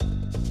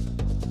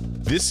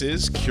This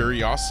is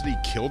Curiosity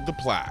Killed the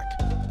Plaque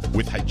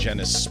with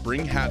hygienist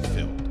Spring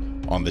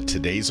Hatfield on the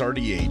Today's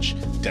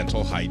RDH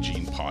Dental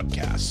Hygiene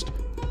Podcast.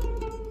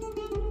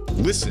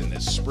 Listen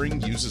as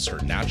Spring uses her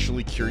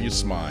naturally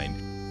curious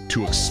mind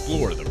to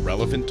explore the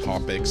relevant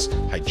topics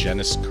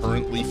hygienists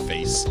currently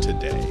face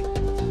today.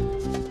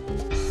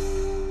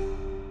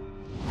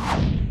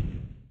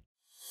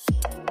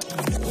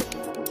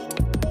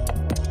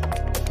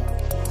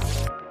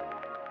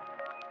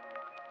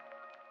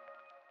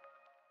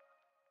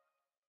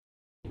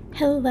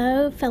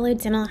 Hello, fellow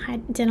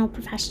dental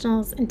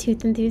professionals and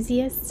tooth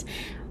enthusiasts.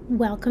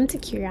 Welcome to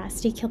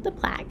Curiosity Killed the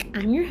Plaque.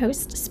 I'm your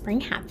host,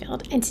 Spring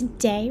Hatfield, and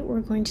today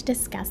we're going to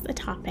discuss a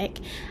topic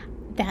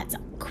that's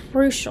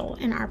crucial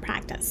in our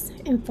practice: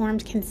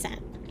 informed consent.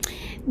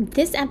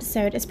 This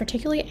episode is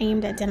particularly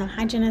aimed at dental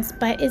hygienists,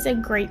 but is a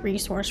great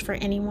resource for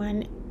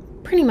anyone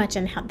pretty much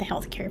in the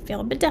healthcare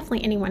field, but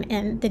definitely anyone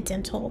in the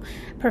dental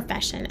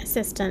profession,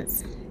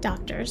 assistants,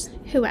 doctors,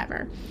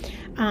 whoever.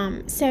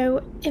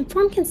 So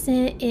informed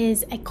consent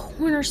is a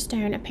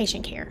cornerstone of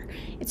patient care.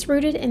 It's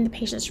rooted in the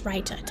patient's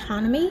right to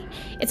autonomy.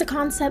 It's a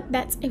concept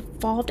that's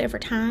evolved over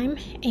time,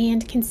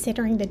 and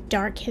considering the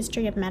dark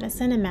history of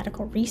medicine and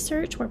medical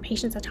research, where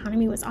patients'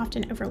 autonomy was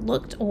often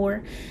overlooked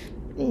or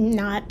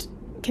not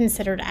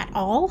considered at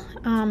all,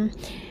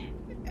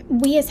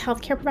 we as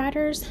healthcare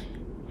providers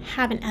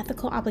have an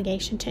ethical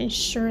obligation to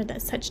ensure that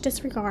such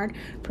disregard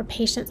for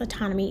patients'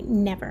 autonomy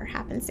never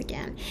happens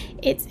again.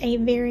 It's a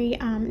very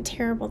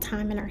terrible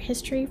time in our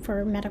history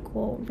for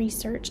medical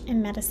research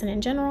and medicine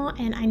in general,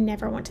 and I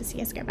never want to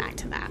see us go back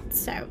to that.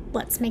 So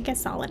let's make a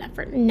solid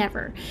effort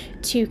never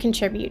to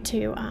contribute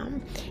to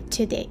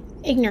the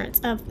ignorance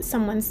of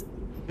someone's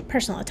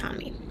personal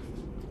autonomy.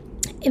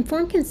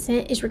 Informed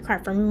consent is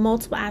required for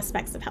multiple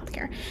aspects of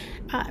healthcare,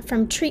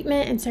 from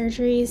treatment and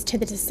surgeries to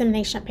the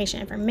dissemination of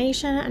patient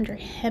information under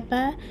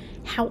HIPAA.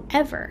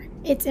 However,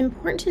 it's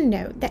important to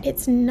note that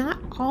not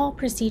all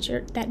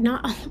procedures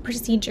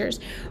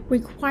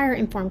require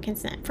informed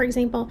consent. For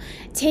example,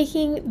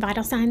 taking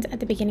vital signs at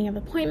the beginning of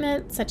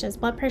appointment, such as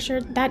blood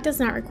pressure, that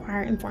does not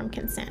require informed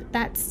consent.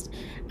 That's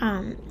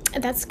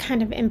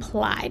kind of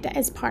implied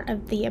as part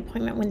of the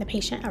appointment when the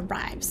patient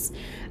arrives.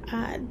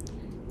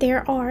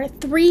 There are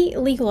three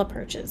legal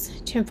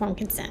approaches to informed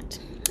consent: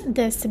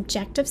 the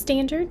subjective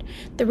standard,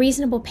 the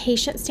reasonable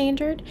patient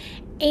standard,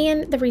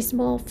 and the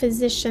reasonable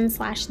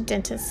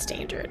physician/dentist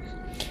standard.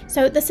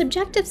 So the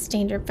subjective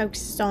standard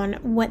focuses on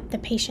what the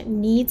patient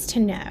needs to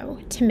know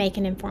to make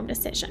an informed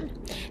decision.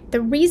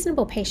 The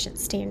reasonable patient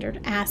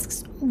standard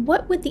asks,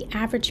 what would the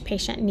average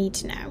patient need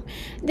to know?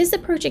 This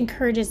approach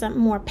encourages a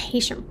more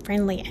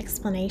patient-friendly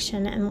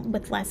explanation and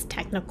with less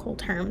technical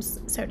terms,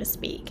 so to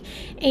speak.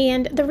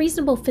 And the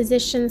reasonable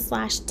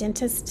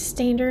physician/dentist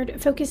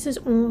standard focuses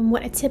on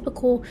what a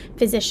typical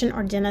physician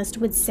or dentist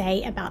would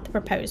say about the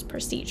proposed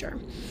procedure.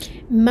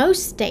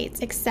 Most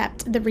states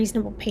accept the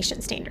reasonable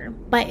patient standard,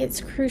 but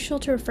it's crucial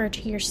to refer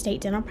to your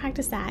State Dental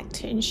Practice Act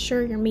to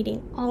ensure you're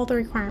meeting all the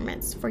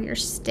requirements for your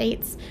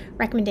state's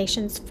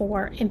recommendations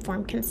for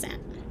informed consent,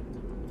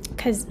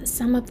 because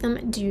some of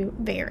them do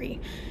vary.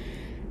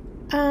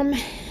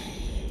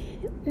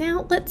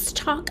 Now let's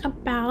talk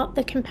about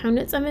the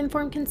components of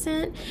informed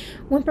consent.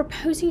 When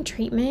proposing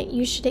treatment,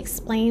 you should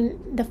explain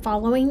the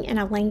following in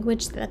a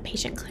language that the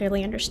patient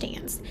clearly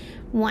understands.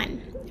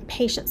 1.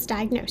 Patient's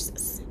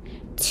diagnosis.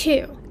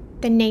 2.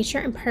 The nature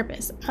and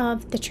purpose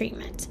of the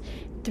treatment.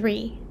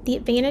 3. The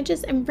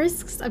advantages and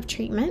risks of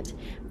treatment.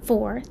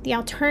 4. The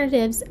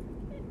alternative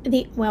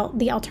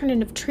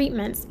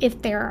treatments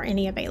if there are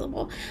any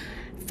available.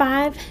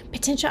 5.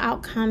 Potential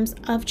outcomes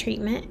of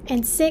treatment.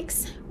 And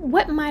 6.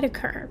 What might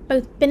occur,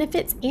 both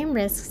benefits and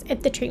risks,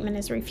 if the treatment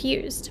is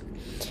refused.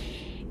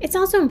 It's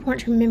also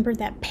important to remember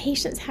that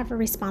patients have a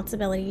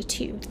responsibility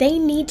too. They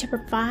need to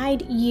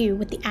provide you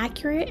with the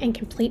accurate and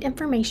complete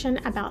information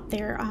about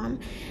their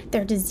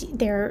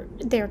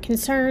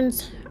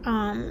concerns,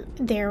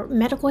 their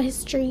medical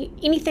history,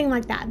 anything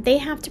like that. They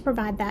have to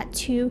provide that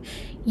to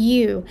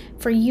you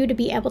for you to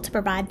be able to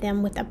provide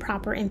them with a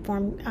proper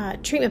informed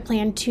treatment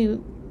plan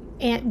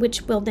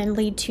which will then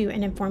lead to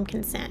an informed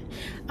consent.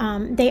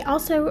 They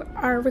also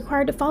are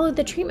required to follow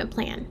the treatment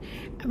plan,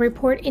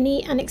 report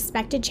any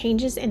unexpected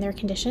changes in their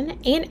condition,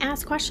 and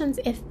ask questions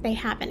if they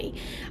have any.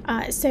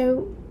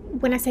 So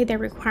when I say they're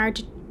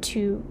required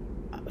to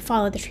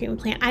follow the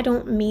treatment plan, I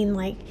don't mean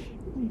like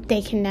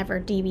they can never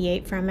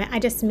deviate from it. I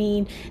just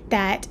mean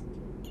that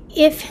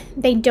if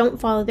they don't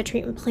follow the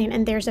treatment plan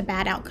and there's a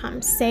bad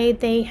outcome, say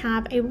they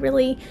have a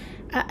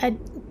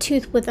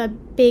tooth with a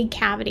big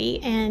cavity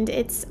and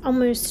it's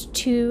almost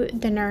to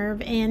the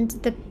nerve,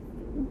 and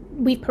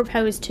we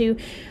propose to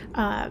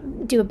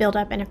do a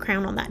buildup and a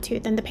crown on that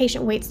tooth, and the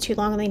patient waits too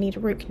long and they need a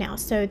root canal,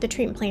 so the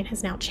treatment plan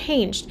has now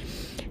changed.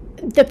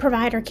 The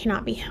provider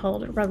cannot be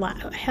held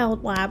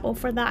liable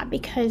for that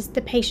because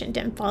the patient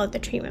didn't follow the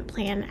treatment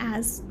plan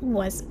as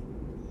was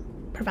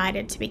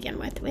provided to begin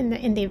with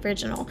in the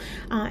original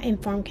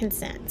informed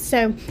consent.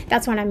 So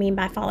that's what I mean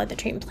by follow the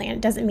treatment plan.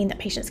 It doesn't mean that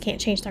patients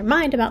can't change their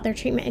mind about their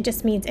treatment. It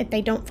just means if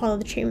they don't follow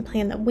the treatment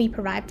plan that we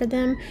provide for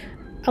them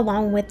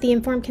along with the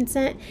informed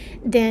consent,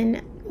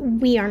 then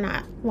we are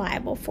not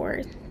liable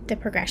for the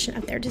progression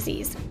of their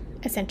disease,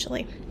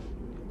 essentially.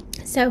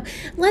 So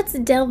let's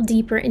delve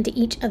deeper into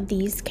each of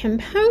these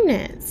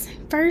components.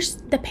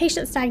 First, the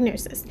patient's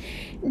diagnosis.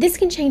 This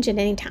can change at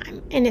any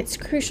time, and it's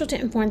crucial to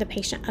inform the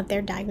patient of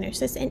their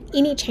diagnosis and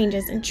any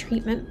changes in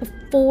treatment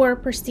before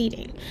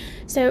proceeding.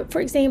 So,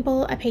 for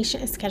example, a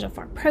patient is scheduled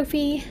for a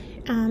prophy,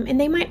 and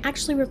they might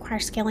actually require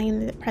scaling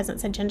in the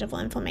presence of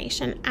gingival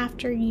inflammation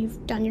after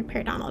you've done your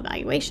periodontal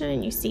evaluation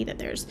and you see that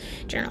there's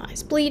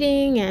generalized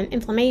bleeding and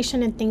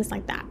inflammation and things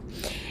like that.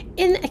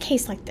 In a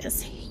case like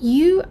this,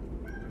 you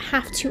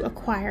have to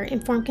acquire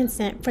informed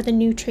consent for the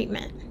new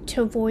treatment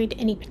to avoid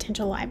any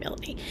potential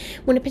liability.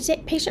 When a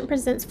patient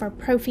presents for a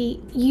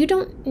prophy, you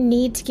don't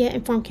need to get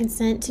informed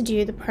consent to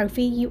do the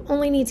prophy. You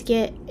only need to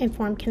get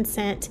informed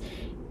consent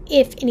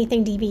if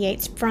anything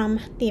deviates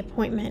from the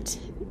appointment,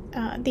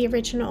 the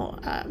original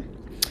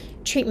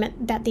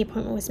treatment that the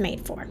appointment was made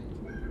for.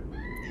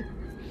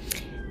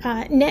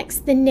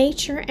 Next, the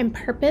nature and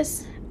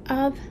purpose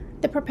of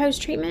the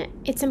proposed treatment.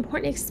 It's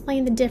important to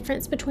explain the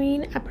difference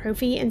between a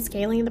prophy and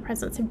scaling in the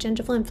presence of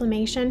gingival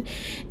inflammation.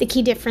 The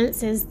key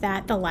difference is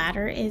that the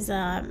latter is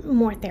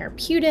more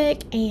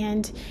therapeutic,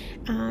 and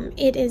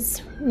it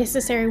is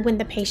necessary when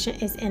the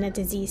patient is in a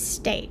disease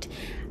state.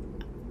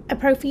 A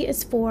prophy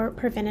is for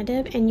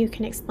preventative, and you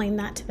can explain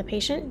that to the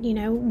patient. You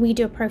know, we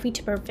do a prophy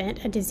to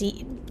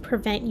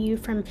prevent you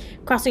from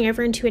crossing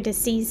over into a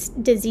disease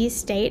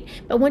state.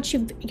 But once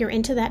you're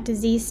into that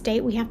disease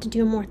state, we have to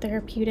do a more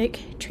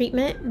therapeutic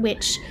treatment,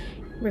 which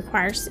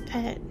requires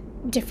a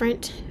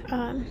different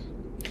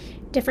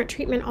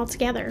treatment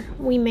altogether.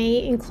 We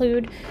may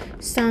include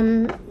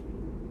some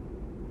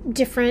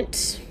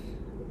different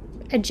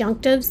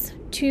adjunctives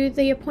to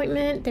the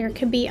appointment. There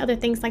could be other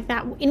things like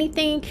that.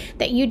 Anything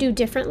that you do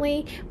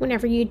differently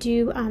whenever you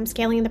do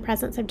scaling in the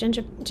presence of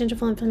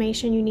gingival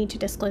inflammation, you need to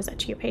disclose that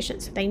to your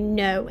patient so they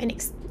know and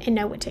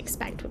know what to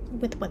expect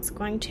with what's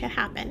going to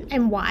happen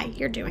and why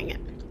you're doing it.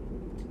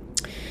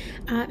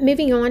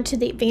 Moving on to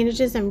the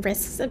advantages and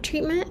risks of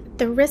treatment.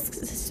 The risks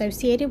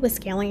associated with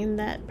scaling in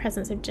the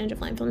presence of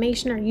gingival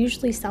inflammation are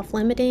usually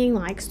self-limiting,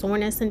 like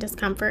soreness and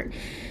discomfort.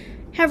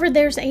 However,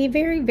 there's a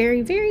very,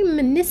 very, very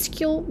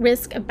minuscule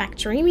risk of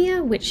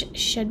bacteremia, which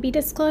should be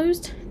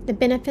disclosed. The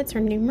benefits are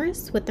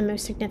numerous, with the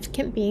most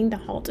significant being the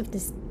halt of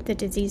the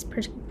disease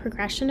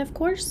progression, of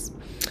course.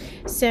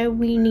 So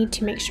we need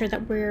to make sure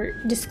that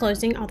we're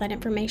disclosing all that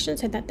information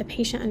so that the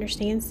patient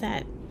understands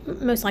that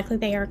most likely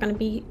they are going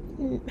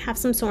to have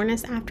some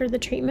soreness after the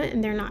treatment,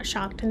 and they're not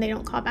shocked and they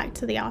don't call back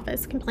to the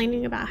office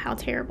complaining about how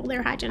terrible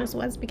their hygienist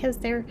was because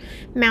their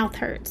mouth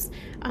hurts.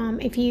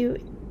 If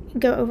you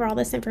go over all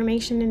this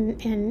information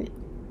and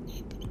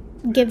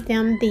give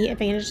them the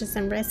advantages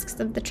and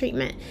risks of the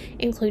treatment,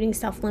 including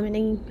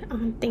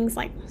self-limiting things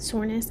like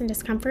soreness and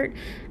discomfort,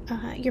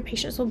 your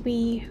patients will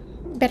be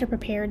better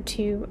prepared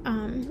to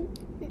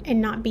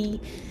and not be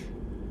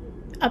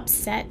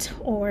upset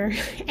or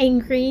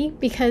angry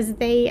because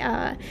they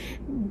have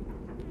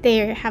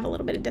a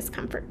little bit of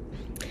discomfort.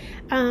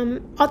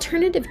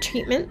 Alternative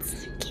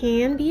treatments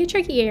can be a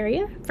tricky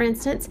area. For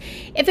instance,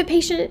 if a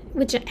patient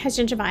has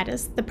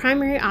gingivitis, the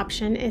primary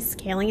option is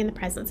scaling in the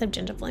presence of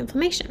gingival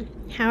inflammation.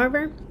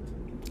 However,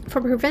 for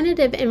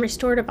preventative and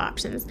restorative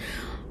options,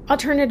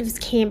 alternatives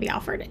can be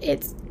offered.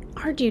 It's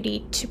our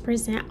duty to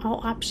present all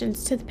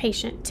options to the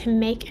patient to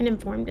make an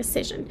informed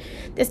decision.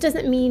 This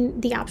doesn't mean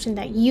the option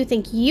that you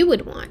think you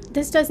would want.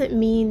 This doesn't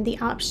mean the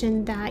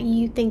option that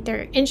you think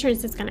their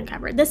insurance is going to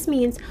cover. This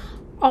means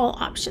all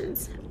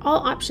options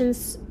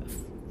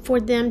for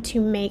them to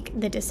make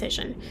the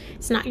decision.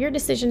 It's not your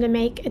decision to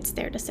make, it's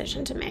their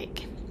decision to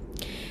make.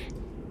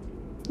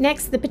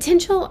 Next, the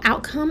potential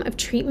outcome of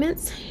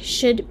treatments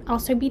should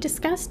also be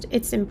discussed.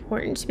 It's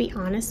important to be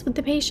honest with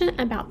the patient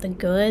about the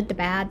good, the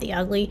bad, the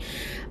ugly.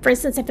 For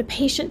instance, if a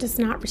patient does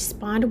not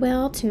respond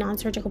well to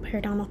non-surgical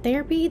periodontal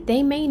therapy,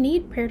 they may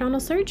need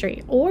periodontal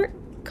surgery or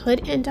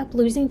could end up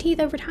losing teeth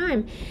over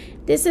time.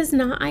 This is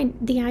not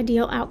the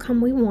ideal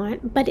outcome we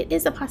want, but it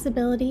is a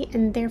possibility,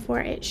 and therefore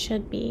it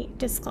should be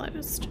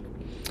disclosed.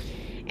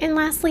 And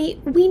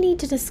lastly, we need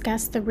to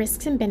discuss the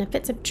risks and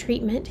benefits of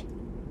treatment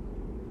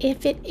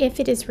if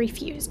it is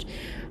refused.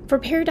 For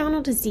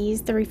periodontal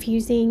disease, the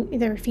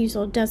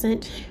refusal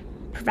doesn't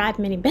provide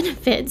many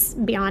benefits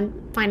beyond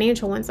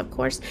financial ones, of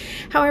course.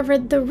 However,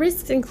 the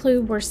risks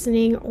include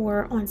worsening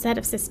or onset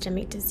of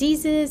systemic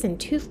diseases and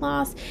tooth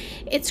loss.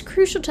 It's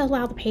crucial to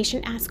allow the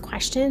patient to ask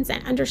questions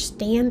and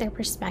understand their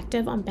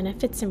perspective on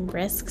benefits and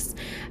risks.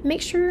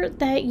 Make sure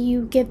that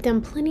you give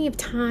them plenty of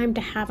time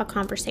to have a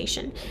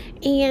conversation,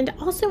 and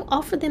also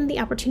offer them the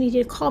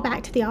opportunity to call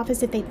back to the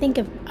office if they think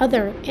of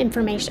other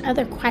information,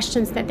 other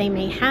questions that they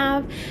may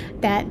have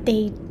that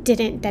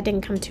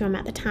didn't come to them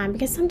at the time.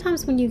 Because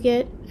sometimes when you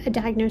get a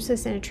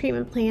diagnosis and a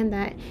treatment plan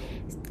that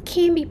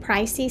can be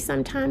pricey,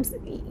 sometimes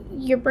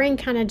your brain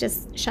kind of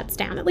just shuts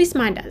down. At least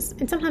mine does.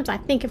 And sometimes I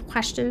think of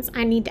questions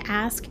I need to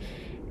ask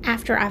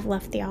after I've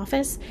left the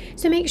office.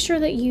 So make sure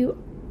that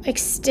you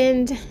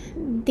extend to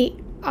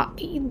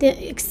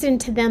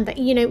them that,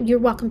 you're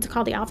welcome to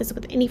call the office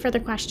with any further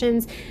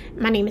questions.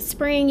 My name is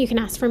Spring. You can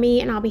ask for me,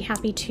 and I'll be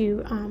happy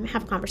to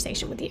have a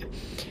conversation with you.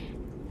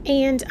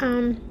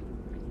 And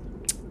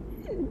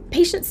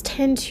patients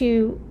tend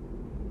to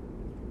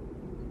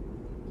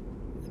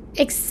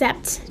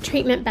accept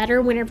treatment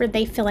better whenever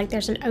they feel like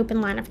there's an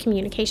open line of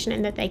communication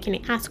and that they can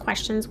ask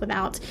questions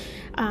without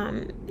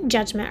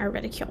judgment or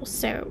ridicule.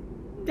 So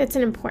that's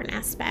an important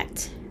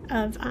aspect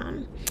of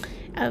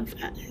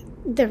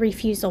the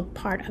refusal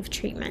part of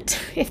treatment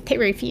if they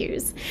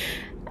refuse.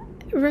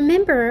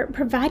 Remember,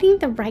 providing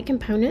the right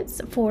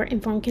components for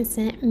informed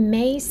consent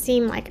may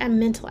seem like a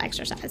mental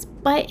exercise,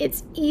 but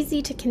it's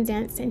easy to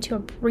condense into a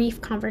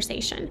brief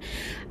conversation.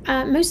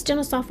 Most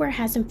dental software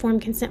has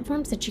informed consent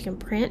forms that you can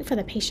print for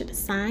the patient to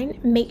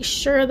sign. Make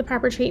sure the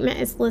proper treatment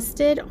is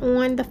listed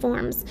on the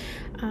forms.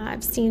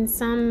 I've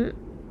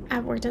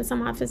worked in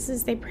some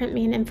offices, they print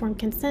me an informed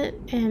consent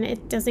and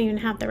it doesn't even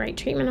have the right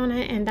treatment on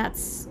it, and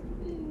that's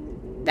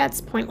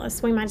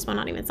pointless. We might as well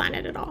not even sign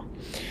it at all.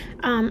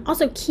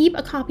 Also, keep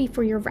a copy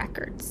for your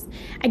records.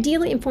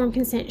 Ideally, informed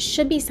consent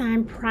should be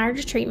signed prior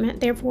to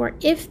treatment. Therefore,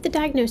 if the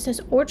diagnosis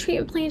or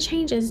treatment plan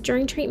changes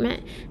during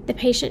treatment, the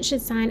patient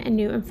should sign a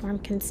new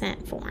informed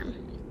consent form.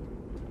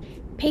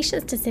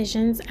 Patients'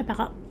 decisions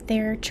about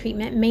their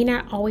treatment may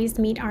not always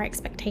meet our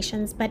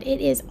expectations, but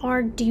it is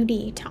our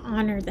duty to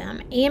honor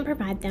them and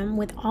provide them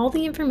with all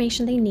the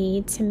information they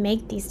need to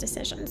make these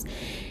decisions.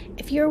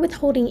 If you're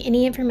withholding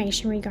any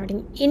information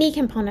regarding any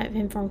component of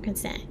informed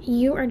consent,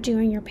 you are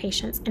doing your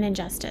patients an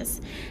injustice.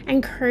 I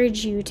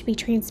encourage you to be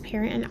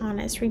transparent and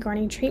honest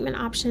regarding treatment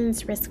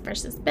options, risk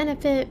versus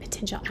benefit,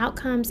 potential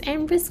outcomes,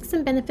 and risks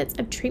and benefits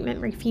of treatment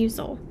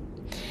refusal.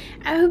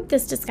 I hope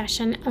this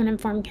discussion on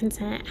informed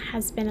consent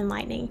has been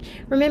enlightening.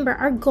 Remember,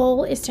 our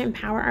goal is to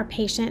empower our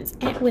patients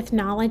with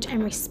knowledge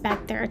and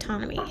respect their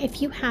autonomy.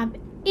 If you have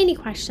any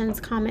questions,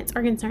 comments,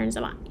 or concerns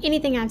about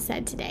anything I've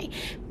said today,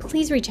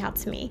 please reach out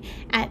to me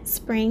at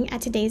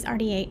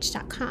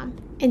spring@todaysrdh.com.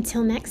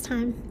 Until next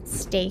time,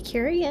 stay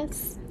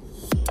curious.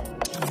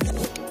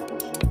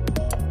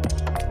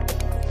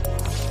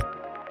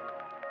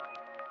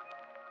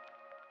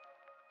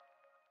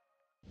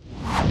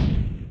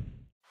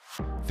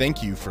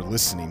 Thank you for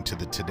listening to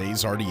the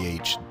Today's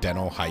RDH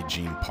Dental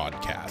Hygiene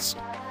Podcast.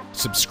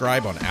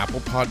 Subscribe on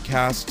Apple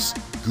Podcasts,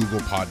 Google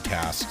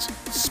Podcasts,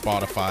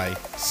 Spotify,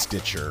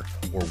 Stitcher,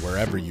 or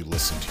wherever you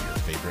listen to your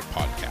favorite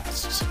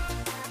podcasts.